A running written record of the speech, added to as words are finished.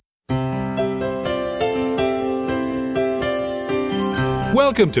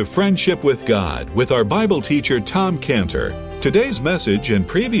Welcome to Friendship with God with our Bible teacher Tom Cantor. Today's message and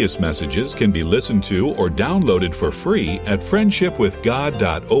previous messages can be listened to or downloaded for free at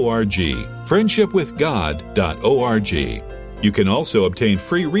friendshipwithgod.org. friendshipwithgod.org. You can also obtain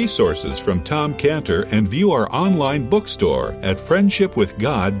free resources from Tom Cantor and view our online bookstore at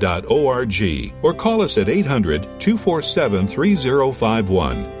friendshipwithgod.org or call us at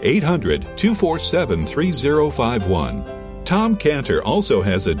 800-247-3051. 800-247-3051. Tom Cantor also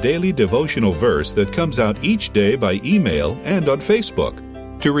has a daily devotional verse that comes out each day by email and on Facebook.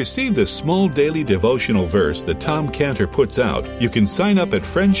 To receive the small daily devotional verse that Tom Cantor puts out, you can sign up at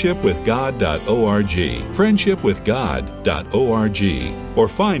friendshipwithgod.org, friendshipwithgod.org, or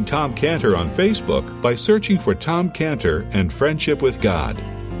find Tom Cantor on Facebook by searching for Tom Cantor and Friendship with God.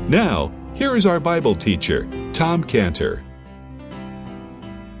 Now, here is our Bible teacher, Tom Cantor.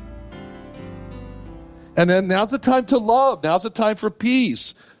 And then now's the time to love. Now's the time for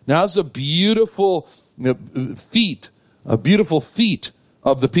peace. Now's a beautiful feat of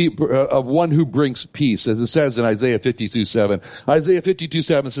one who brings peace, as it says in Isaiah 52:7. Isaiah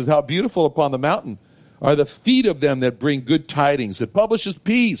 52:7 says, "How beautiful upon the mountain are the feet of them that bring good tidings, that publishes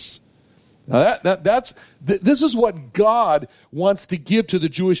peace." Now this is what God wants to give to the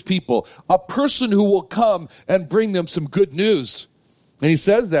Jewish people, a person who will come and bring them some good news. And he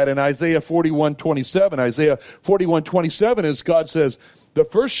says that in Isaiah 41:27. Isaiah 41:27 is God says, "The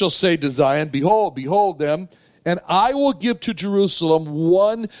first shall say to Zion, Behold, behold them, and I will give to Jerusalem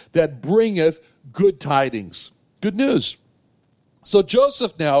one that bringeth good tidings." Good news. So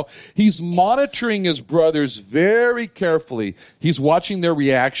Joseph now, he's monitoring his brothers very carefully. He's watching their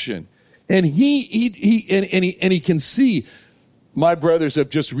reaction. And he can see, my brothers have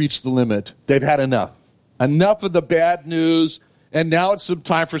just reached the limit. They've had enough. Enough of the bad news. And now it's some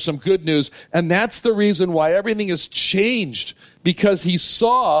time for some good news. And that's the reason why everything has changed, because he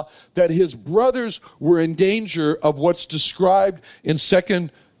saw that his brothers were in danger of what's described in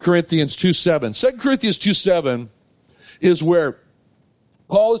 2 Corinthians 2:7. 2 Corinthians 2:7 is where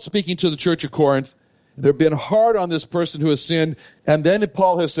Paul is speaking to the church of Corinth. They've been hard on this person who has sinned. And then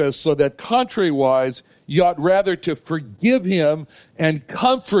Paul has says, "So that contrariwise, you ought rather to forgive him and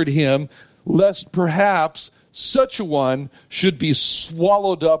comfort him, lest perhaps such a one should be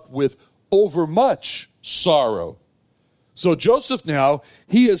swallowed up with overmuch sorrow." So Joseph now,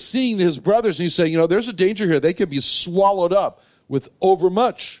 he is seeing his brothers and he's saying, there's a danger here. They could be swallowed up with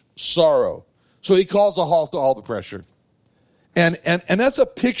overmuch sorrow. So he calls a halt to all the pressure. And that's a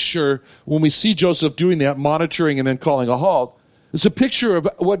picture, when we see Joseph doing that, monitoring and then calling a halt, it's a picture of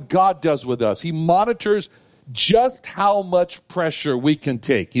what God does with us. He monitors just how much pressure we can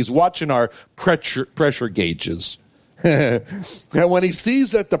take. He's watching our pressure gauges. And when he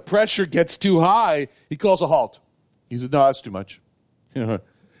sees that the pressure gets too high, he calls a halt. He says, "No, that's too much." And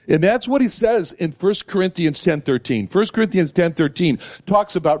that's what he says in 1 Corinthians 10:13. 1 Corinthians 10:13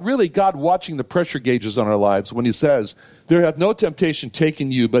 talks about really God watching the pressure gauges on our lives when he says, "There hath no temptation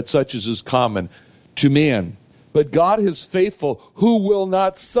taken you, but such as is common to man. But God is faithful, who will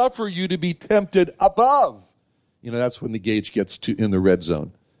not suffer you to be tempted above." That's when the gauge gets in the red zone.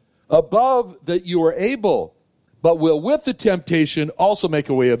 "Above that you are able, but will with the temptation also make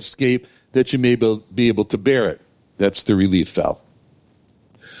a way of escape that you may be able to bear it." That's the relief valve.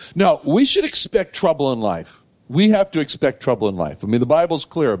 Now, we should expect trouble in life. We have to expect trouble in life. The Bible's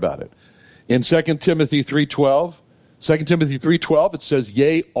clear about it. In 2 Timothy 3:12, it says,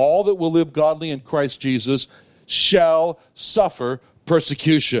 "Yea, all that will live godly in Christ Jesus shall suffer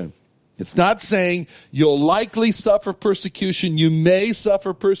persecution." It's not saying you'll likely suffer persecution, you may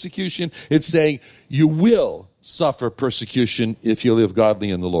suffer persecution. It's saying you will suffer persecution if you live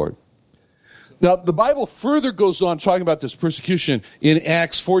godly in the Lord. Now, the Bible further goes on talking about this persecution in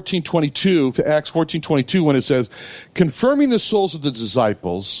Acts 14:22, when it says, "Confirming the souls of the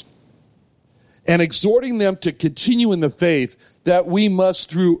disciples and exhorting them to continue in the faith, that we must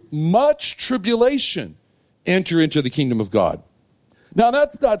through much tribulation enter into the kingdom of God." Now,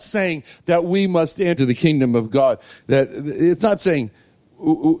 that's not saying that we must enter the kingdom of God. It's not saying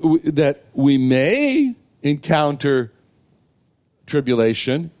that we may encounter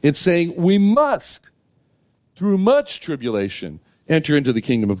tribulation. It's saying we must, through much tribulation, enter into the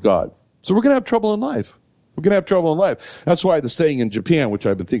kingdom of God. So we're going to have trouble in life. That's why the saying in Japan, which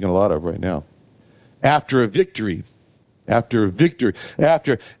I've been thinking a lot of right now, after a victory in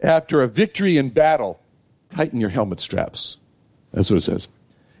battle, tighten your helmet straps. That's what it says.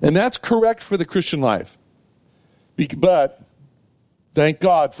 And that's correct for the Christian life. But thank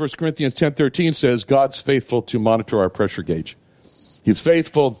God, 1 Corinthians 10:13 says God's faithful to monitor our pressure gauge. He's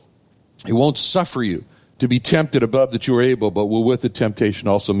faithful. He won't suffer you to be tempted above that you are able, but will with the temptation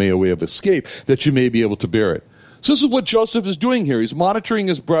also make a way of escape, that you may be able to bear it. So this is what Joseph is doing here. He's monitoring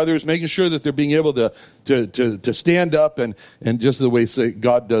his brothers, making sure that they're being able to stand up, and just the way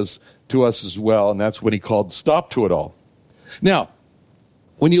God does to us as well. And that's when he called stop to it all. Now,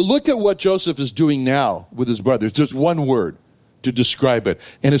 when you look at what Joseph is doing now with his brothers, there's one word to describe it,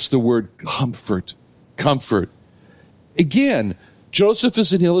 and it's the word comfort. Comfort. Again, Joseph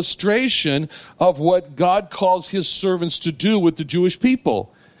is an illustration of what God calls his servants to do with the Jewish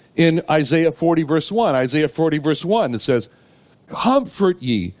people. In Isaiah 40, verse 1, it says, comfort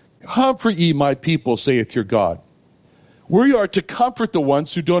ye, my people, saith your God. We are to comfort the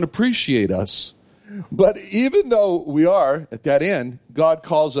ones who don't appreciate us. But even though we are, at that end, God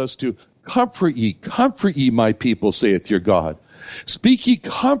calls us to comfort ye, my people, saith your God. Speak ye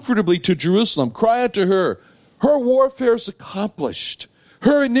comfortably to Jerusalem, cry unto her. Her warfare is accomplished.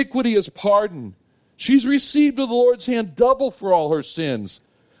 Her iniquity is pardoned. She's received of the Lord's hand double for all her sins.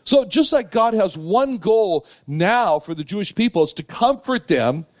 So just like God has one goal now for the Jewish people, is to comfort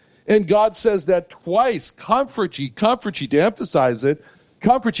them, and God says that twice, comfort ye, to emphasize it,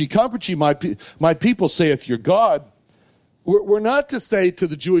 comfort ye, my people, saith your God. We're not to say to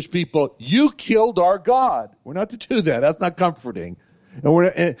the Jewish people, you killed our God. We're not to do that. That's not comforting.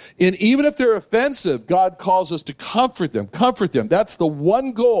 And even if they're offensive, God calls us to comfort them. That's the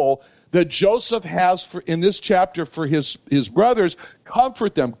one goal that Joseph has in this chapter for his brothers.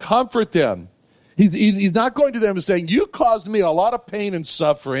 Comfort them. He's not going to them and saying, you caused me a lot of pain and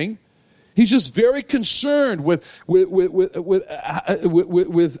suffering. He's just very concerned with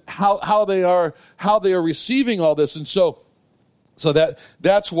how they are receiving all this. And so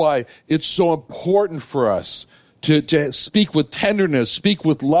that's why it's so important for us to speak with tenderness, speak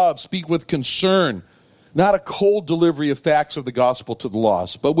with love, speak with concern. Not a cold delivery of facts of the gospel to the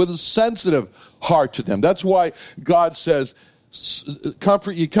lost, but with a sensitive heart to them. That's why God says,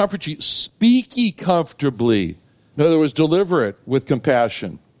 comfort ye, speak ye comfortably. In other words, deliver it with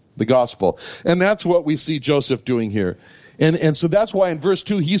compassion, the gospel. And that's what we see Joseph doing here. And so that's why in verse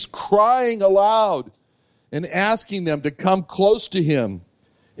 2, he's crying aloud and asking them to come close to him.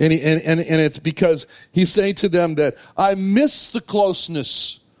 And it's because he's saying to them that I miss the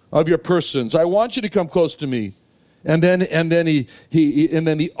closeness of your persons. I want you to come close to me. And then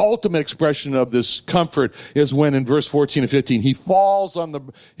the ultimate expression of this comfort is when in verse 14 and 15 he falls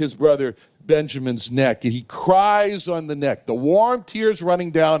on his brother Benjamin's neck, and he cries on the neck. The warm tears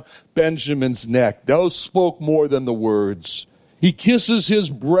running down Benjamin's neck. Those spoke more than the words. He kisses his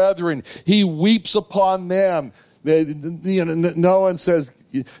brethren. He weeps upon them. No one says,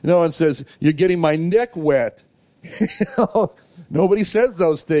 you're getting my neck wet. Nobody says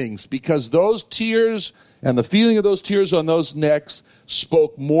those things, because those tears and the feeling of those tears on those necks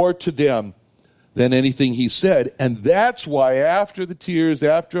spoke more to them than anything he said. And that's why after the tears,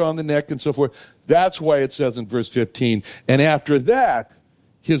 after on the neck and so forth, that's why it says in verse 15, and after that,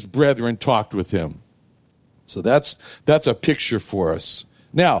 his brethren talked with him. So that's a picture for us.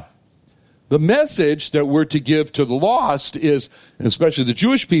 Now, the message that we're to give to the lost is, and especially the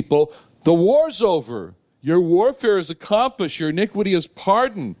Jewish people, the war's over. Your warfare is accomplished. Your iniquity is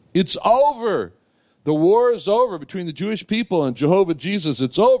pardoned. It's over. The war is over between the Jewish people and Jehovah Jesus.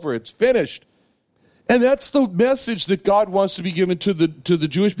 It's over. It's finished. And that's the message that God wants to be given to the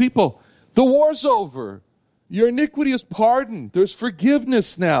Jewish people. The war's over. Your iniquity is pardoned. There's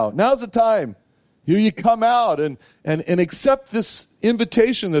forgiveness now. Now's the time. Here you come out and accept this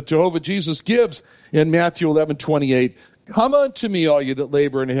invitation that Jehovah Jesus gives in Matthew 11:28. Come unto me, all you that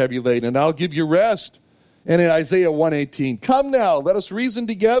labor and are heavy laden, and I'll give you rest. And in Isaiah 1:18, come now, let us reason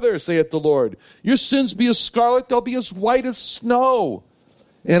together, saith the Lord. Your sins be as scarlet, they'll be as white as snow.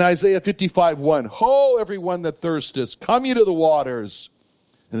 In Isaiah 55:1, ho, everyone that thirsteth, come ye to the waters.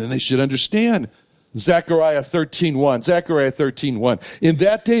 And then they should understand. Zechariah 13:1. In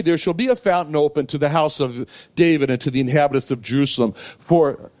that day there shall be a fountain open to the house of David and to the inhabitants of Jerusalem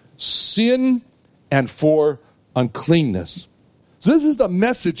for sin and for uncleanness. So this is the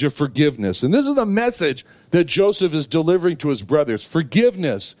message of forgiveness. And this is the message that Joseph is delivering to his brothers.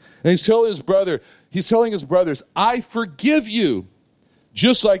 Forgiveness. And he's telling his brothers, I forgive you.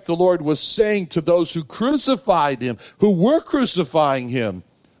 Just like the Lord was saying to those who crucified him, who were crucifying him,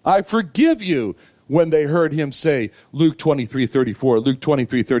 I forgive you, when they heard him say, Luke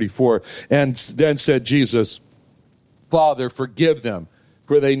 23:34. And then said Jesus, Father, forgive them,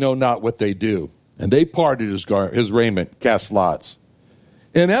 for they know not what they do. And they parted his raiment, cast lots.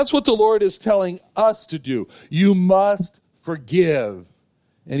 And that's what the Lord is telling us to do. You must forgive.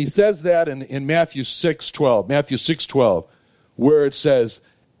 And he says that in Matthew 6:12, where it says,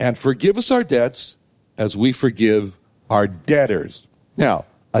 and forgive us our debts, as we forgive our debtors. Now,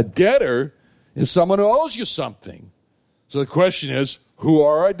 a debtor is someone who owes you something. So the question is, who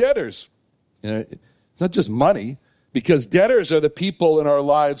are our debtors? It's not just money, because debtors are the people in our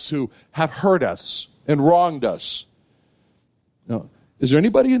lives who have hurt us and wronged us. Now, is there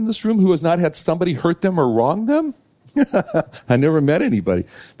anybody in this room who has not had somebody hurt them or wrong them? I never met anybody.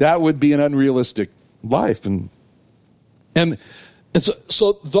 That would be an unrealistic life. And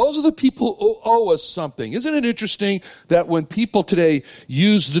so those are the people who owe us something. Isn't it interesting that when people today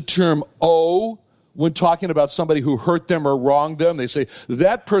use the term owe when talking about somebody who hurt them or wronged them, they say,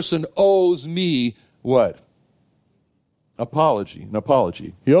 that person owes me what? An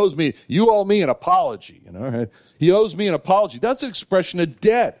apology. He owes me, you owe me an apology. Right? He owes me an apology. That's an expression of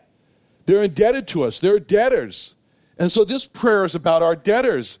debt. They're indebted to us. They're debtors. And so this prayer is about our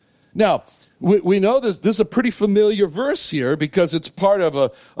debtors. Now, we know this is a pretty familiar verse here because it's part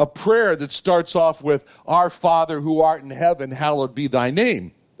of a prayer that starts off with, Our Father who art in heaven, hallowed be thy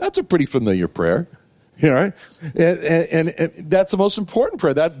name. That's a pretty familiar prayer. Right? And that's the most important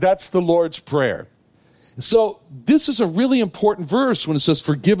prayer. That's the Lord's Prayer. So this is a really important verse when it says,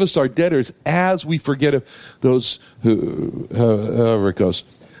 forgive us our debtors as we forgive those who, however it goes.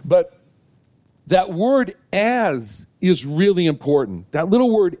 But that word as is really important. That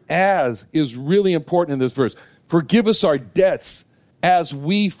little word as is really important in this verse. Forgive us our debts as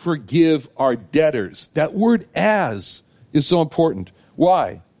we forgive our debtors. That word as is so important.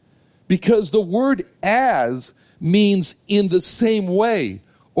 Why? Because the word as means in the same way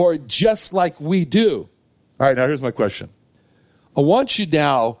or just like we do. All right, now here's my question. I want you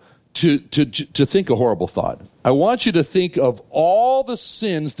now to think a horrible thought. I want you to think of all the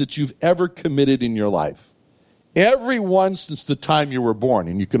sins that you've ever committed in your life. Every one since the time you were born.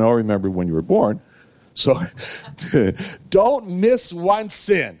 And you can all remember when you were born. So don't miss one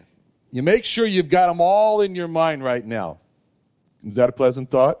sin. You make sure you've got them all in your mind right now. Is that a pleasant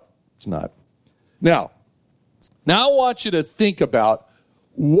thought? It's not. Now I want you to think about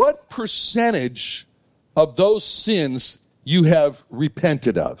what percentage of those sins you have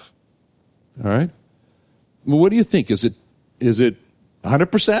repented of. All right? Well, what do you think? Is it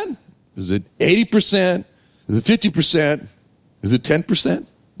 100%? Is it 80%? Is it 50%? Is it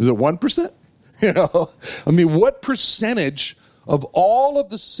 10%? Is it 1%? What percentage of all of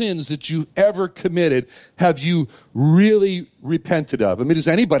the sins that you've ever committed have you really repented of? Does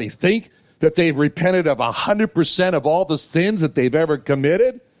anybody think that they've repented of 100% of all the sins that they've ever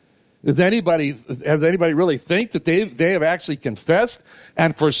committed? Does anybody really think that they have actually confessed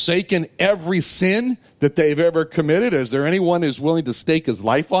and forsaken every sin that they've ever committed? Is there anyone who's willing to stake his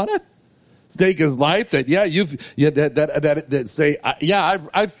life on it? Stake his life that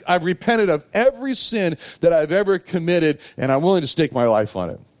I've repented of every sin that I've ever committed, and I'm willing to stake my life on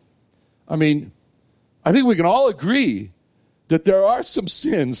it. I think we can all agree that there are some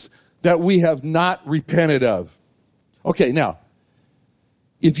sins that we have not repented of. Okay, now,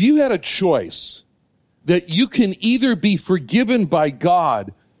 if you had a choice that you can either be forgiven by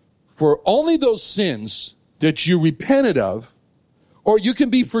God for only those sins that you repented of, or you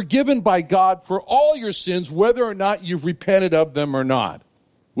can be forgiven by God for all your sins, whether or not you've repented of them or not,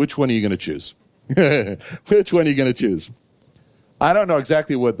 which one are you going to choose? Which one are you going to choose? I don't know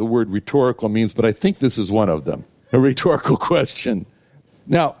exactly what the word rhetorical means, but I think this is one of them, a rhetorical question.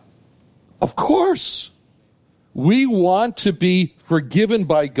 Now, of course, we want to be forgiven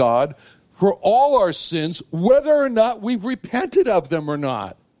by God for all our sins, whether or not we've repented of them or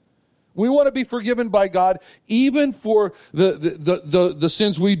not. We want to be forgiven by God even for the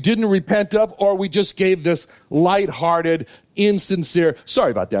sins we didn't repent of, or we just gave this lighthearted, insincere,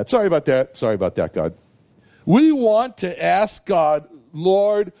 sorry about that, God. We want to ask God,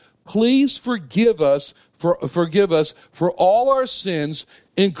 Lord, please forgive us for all our sins,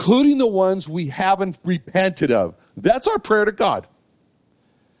 including the ones we haven't repented of. That's our prayer to God.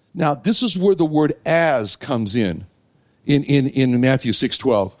 Now, this is where the word as comes in Matthew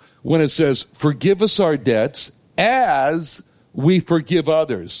 6:12, when it says, forgive us our debts as we forgive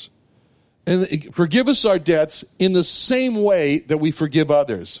others. And forgive us our debts in the same way that we forgive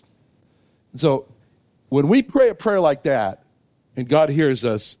others. So when we pray a prayer like that, and God hears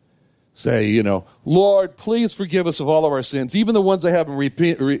us say, Lord, please forgive us of all of our sins, even the ones I haven't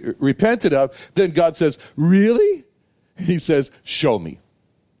repented of, then God says, really? He says, show me.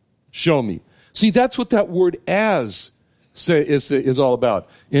 Show me. See, that's what that word as is all about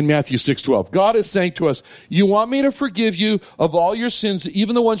in Matthew 6:12. God is saying to us, you want me to forgive you of all your sins,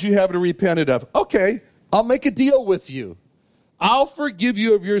 even the ones you haven't repented of? Okay, I'll make a deal with you. I'll forgive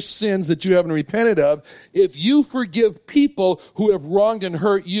you of your sins that you haven't repented of if you forgive people who have wronged and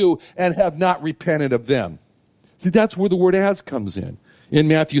hurt you and have not repented of them. See, that's where the word as comes in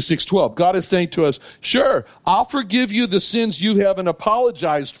Matthew 6:12. God is saying to us, sure, I'll forgive you the sins you haven't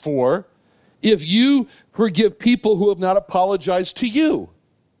apologized for if you forgive people who have not apologized to you.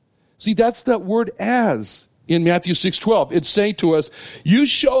 See, that's that word as in Matthew 6:12. It's saying to us, you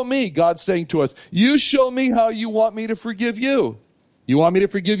show me, God's saying to us, you show me how you want me to forgive you. You want me to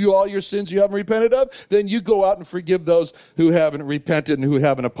forgive you all your sins you haven't repented of? Then you go out and forgive those who haven't repented and who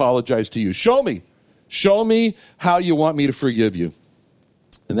haven't apologized to you. Show me. Show me how you want me to forgive you.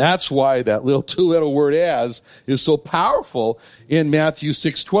 And that's why that two-letter word as is so powerful in Matthew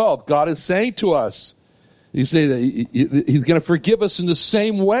 6:12. God is saying to us, He's saying that He's going to forgive us in the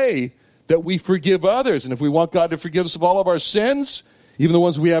same way that we forgive others. And if we want God to forgive us of all of our sins, even the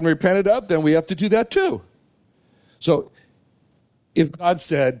ones we haven't repented of, then we have to do that too. So if God's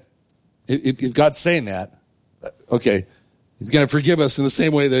saying that, okay, He's going to forgive us in the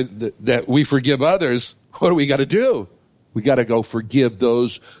same way that we forgive others, what do we got to do? We got to go forgive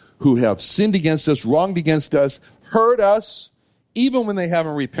those who have sinned against us, wronged against us, hurt us, even when they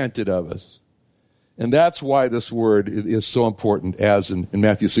haven't repented of us. And that's why this word is so important, as in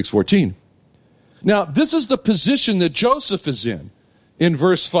Matthew 6:14. Now, this is the position that Joseph is in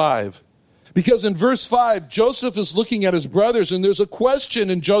verse 5. Because in verse 5, Joseph is looking at his brothers, and there's a question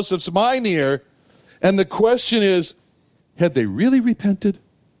in Joseph's mind here. And the question is, have they really repented?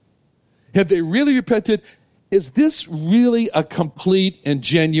 Have they really repented? Is this really a complete and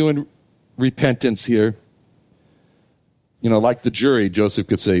genuine repentance here? You know, like the jury, Joseph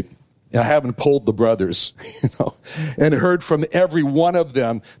could say, I haven't polled the brothers, and heard from every one of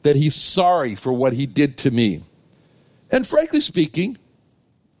them that he's sorry for what he did to me. And frankly speaking,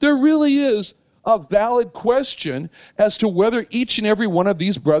 there really is a valid question as to whether each and every one of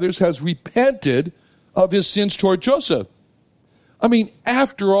these brothers has repented of his sins toward Joseph. I mean,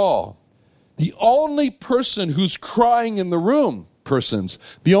 after all, the only person who's crying in the room,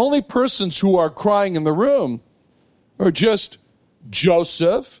 the only persons who are crying in the room are just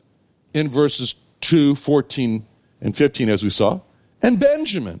Joseph in verses 2, 14, and 15, as we saw, and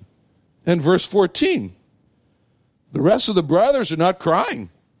Benjamin in verse 14. The rest of the brothers are not crying.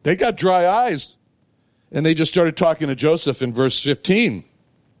 They got dry eyes. And they just started talking to Joseph in verse 15.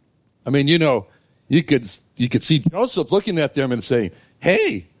 I mean, you could see Joseph looking at them and saying,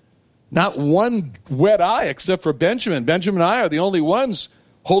 hey, not one wet eye except for Benjamin. Benjamin and I are the only ones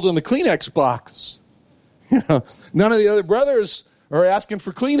holding the Kleenex box. None of the other brothers are asking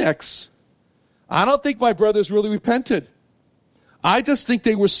for Kleenex. I don't think my brothers really repented. I just think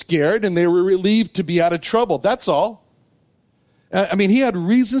they were scared and they were relieved to be out of trouble. That's all. I mean, he had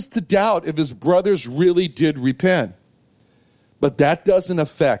reasons to doubt if his brothers really did repent. But that doesn't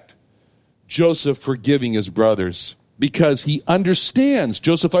affect Joseph forgiving his brothers, because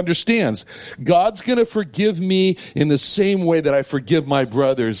Joseph understands, God's going to forgive me in the same way that I forgive my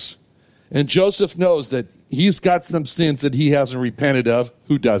brothers. And Joseph knows that he's got some sins that he hasn't repented of.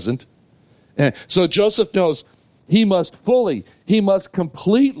 Who doesn't? And so Joseph knows he must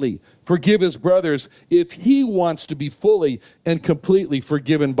completely forgive his brothers if he wants to be fully and completely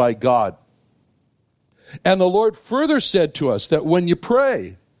forgiven by God. And the Lord further said to us that when you're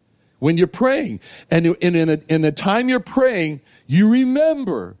praying, and in the time you're praying, you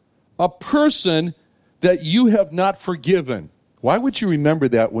remember a person that you have not forgiven. Why would you remember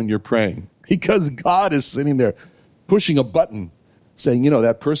that when you're praying? Because God is sitting there pushing a button saying,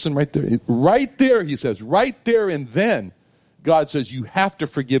 that person right there, he says, right there and then, God says you have to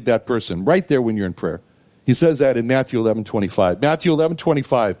forgive that person right there when you're in prayer. He says that in Matthew 11:25. Matthew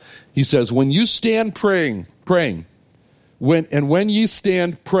 11:25, he says, when you stand praying, when you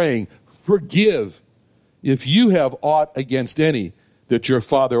stand praying, forgive if you have aught against any, that your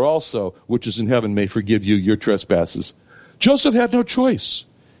Father also, which is in heaven, may forgive you your trespasses. Joseph had no choice.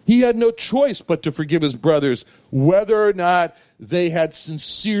 He had no choice but to forgive his brothers, whether or not they had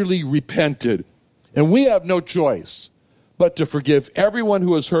sincerely repented. And we have no choice but to forgive everyone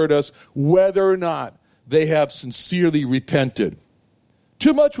who has hurt us, whether or not they have sincerely repented.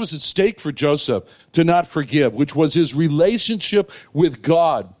 Too much was at stake for Joseph to not forgive, which was his relationship with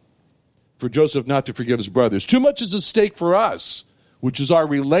God, for Joseph not to forgive his brothers. Too much is at stake for us, which is our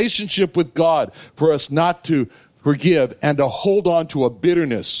relationship with God, for us not to forgive and to hold on to a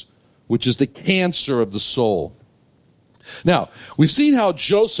bitterness, which is the cancer of the soul. Now, we've seen how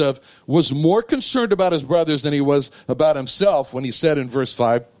Joseph was more concerned about his brothers than he was about himself when he said in verse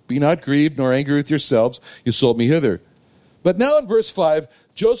 5, be not grieved nor angry with yourselves, you sold me hither. But now in verse 5,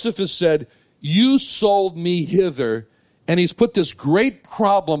 Joseph has said, you sold me hither and he's put this great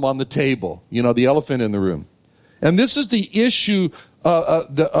problem on the table, the elephant in the room. And this is the issue,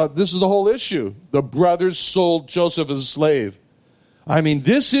 this is the whole issue. The brothers sold Joseph as a slave. I mean,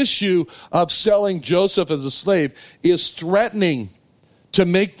 this issue of selling Joseph as a slave is threatening to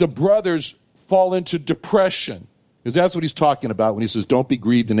make the brothers fall into depression. Because that's what he's talking about when he says, don't be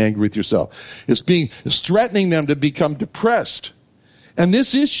grieved and angry with yourself. It's threatening them to become depressed. And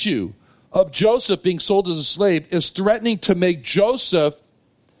this issue of Joseph being sold as a slave is threatening to make Joseph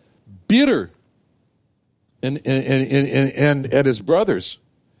bitter and his brothers.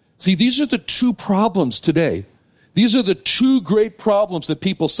 See, these are the two problems today. These are the two great problems that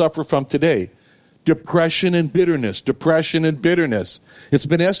people suffer from today. Depression and bitterness. Depression and bitterness. It's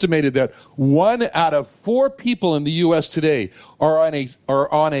been estimated that 1 out of 4 people in the U.S. today are on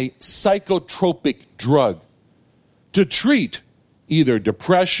a psychotropic drug to treat either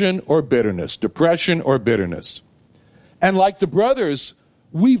depression or bitterness. Depression or bitterness. And like the brothers,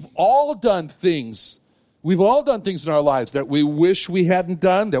 we've all done things. We've all done things in our lives that we wish we hadn't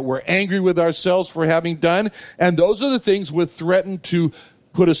done, that we're angry with ourselves for having done, and those are the things that threaten to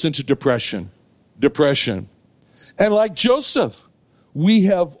put us into depression. And like Joseph, we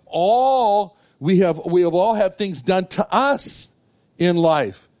have all had things done to us in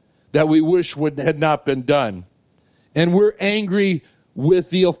life that we wish had not been done. And we're angry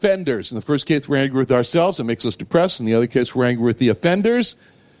with the offenders. In the first case, we're angry with ourselves. It makes us depressed. In the other case, we're angry with the offenders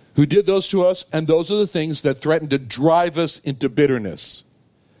who did those to us. And those are the things that threaten to drive us into bitterness.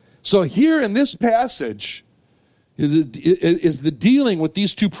 So here in this passage is the dealing with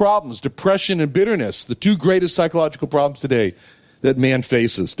these two problems, depression and bitterness, the two greatest psychological problems today that man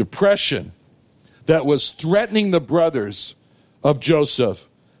faces. Depression that was threatening the brothers of Joseph.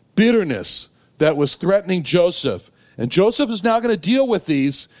 Bitterness that was threatening Joseph. And Joseph is now going to deal with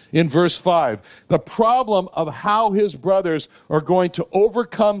these in verse 5. The problem of how his brothers are going to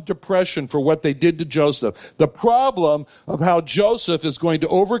overcome depression for what they did to Joseph. The problem of how Joseph is going to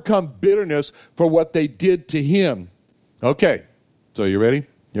overcome bitterness for what they did to him. Okay, so you ready?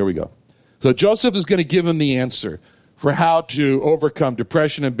 Here we go. So Joseph is going to give him the answer for how to overcome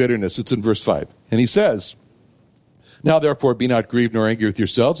depression and bitterness. It's in verse 5. And he says, now therefore be not grieved nor angry with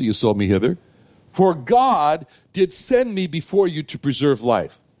yourselves that you sold me hither. For God did send me before you to preserve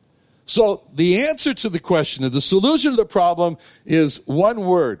life. So the answer to the question, the solution to the problem is one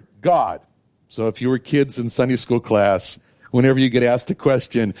word, God. So if you were kids in Sunday school class, whenever you get asked a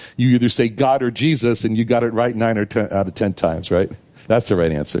question, you either say God or Jesus, and you got it right 9 or 10 out of 10 times, right? That's the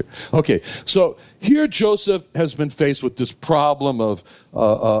right answer. Okay, so here Joseph has been faced with this problem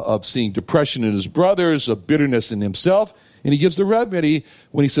of seeing depression in his brothers, of bitterness in himself, and he gives the remedy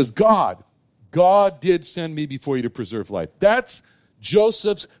when he says, God did send me before you to preserve life. That's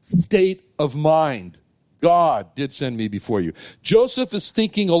Joseph's state of mind. God did send me before you. Joseph is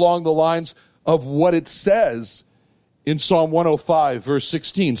thinking along the lines of what it says in Psalm 105, verse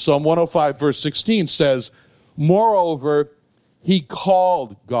 16. Psalm 105, verse 16 says, moreover, he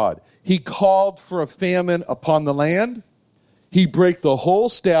called God. He called for a famine upon the land. He brake the whole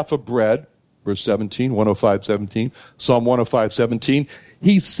staff of bread. Verse 17, 105, 17. Psalm 105, 17.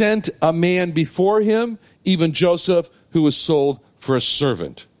 He sent a man before him, even Joseph, who was sold for a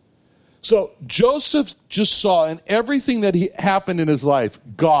servant. So Joseph just saw in everything that happened in his life,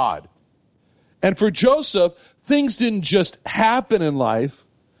 God. And for Joseph, things didn't just happen in life.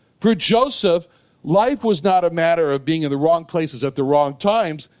 For Joseph, life was not a matter of being in the wrong places at the wrong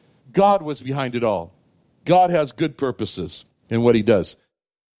times. God was behind it all. God has good purposes in what he does.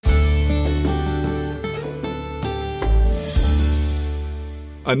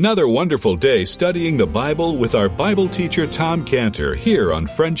 Another wonderful day studying the Bible with our Bible teacher Tom Cantor here on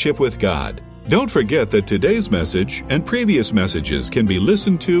Friendship with God. Don't forget that today's message and previous messages can be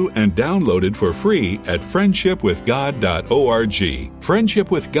listened to and downloaded for free at friendshipwithgod.org.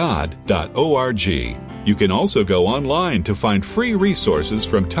 friendshipwithgod.org. You can also go online to find free resources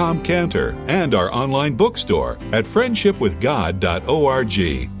from Tom Cantor and our online bookstore at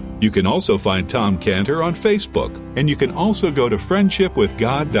friendshipwithgod.org. You can also find Tom Cantor on Facebook, and you can also go to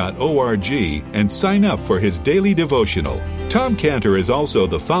friendshipwithgod.org and sign up for his daily devotional. Tom Cantor is also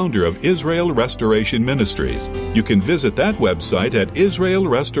the founder of Israel Restoration Ministries. You can visit that website at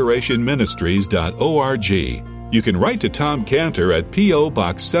israelrestorationministries.org. You can write to Tom Cantor at P.O.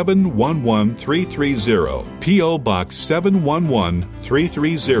 Box 711330, P.O. Box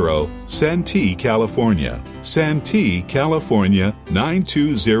 711330, Santee, California. Santee, California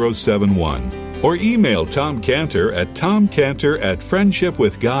 92071. Or email Tom Cantor at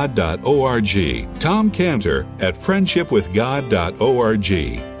tomcantor@friendshipwithgod.org. Tom Cantor at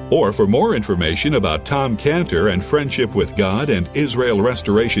friendshipwithgod.org. Or for more information about Tom Cantor and Friendship with God and Israel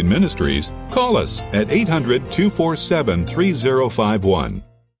Restoration Ministries, call us at 800-247-3051.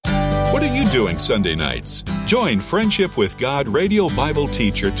 What are you doing Sunday nights? Join Friendship with God radio Bible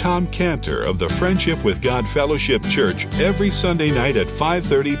teacher Tom Cantor of the Friendship with God Fellowship Church every Sunday night at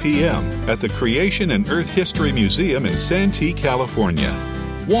 5:30 p.m. at the Creation and Earth History Museum in Santee, California.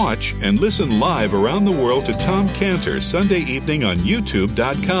 Watch and listen live around the world to Tom Cantor Sunday evening on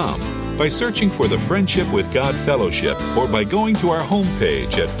YouTube.com by searching for the Friendship with God Fellowship or by going to our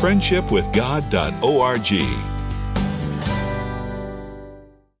homepage at friendshipwithgod.org.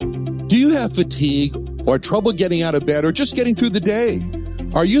 Do you have fatigue or trouble getting out of bed or just getting through the day?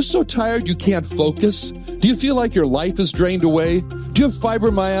 Are you so tired you can't focus? Do you feel like your life is drained away? Do you have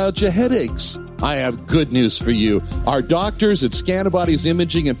fibromyalgia, headaches? I have good news for you. Our doctors at Scantibodies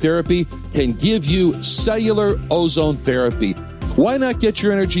Imaging and Therapy can give you cellular ozone therapy. Why not get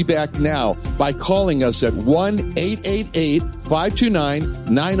your energy back now by calling us at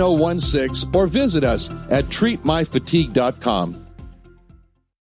 1-888-529-9016 or visit us at treatmyfatigue.com.